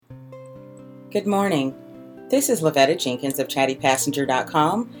Good morning. This is Lavetta Jenkins of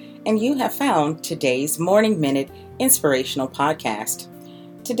ChattyPassenger.com, and you have found today's Morning Minute Inspirational Podcast.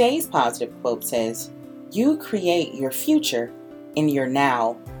 Today's positive quote says, "You create your future in your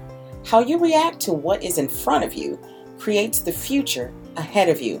now. How you react to what is in front of you creates the future ahead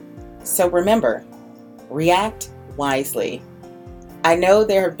of you. So remember, react wisely." I know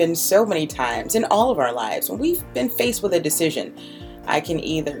there have been so many times in all of our lives when we've been faced with a decision. I can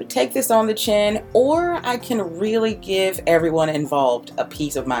either take this on the chin or I can really give everyone involved a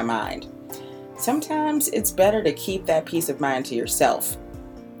piece of my mind. Sometimes it's better to keep that peace of mind to yourself.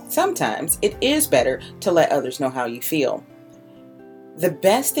 Sometimes it is better to let others know how you feel. The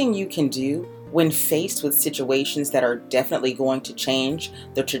best thing you can do when faced with situations that are definitely going to change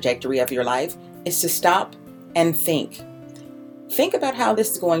the trajectory of your life is to stop and think. Think about how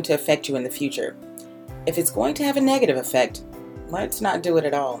this is going to affect you in the future. If it's going to have a negative effect, let's not do it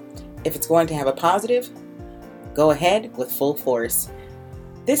at all. If it's going to have a positive, go ahead with full force.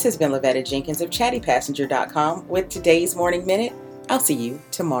 This has been Lavetta Jenkins of ChattyPassenger.com with today's Morning Minute. I'll see you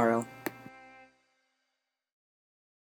tomorrow.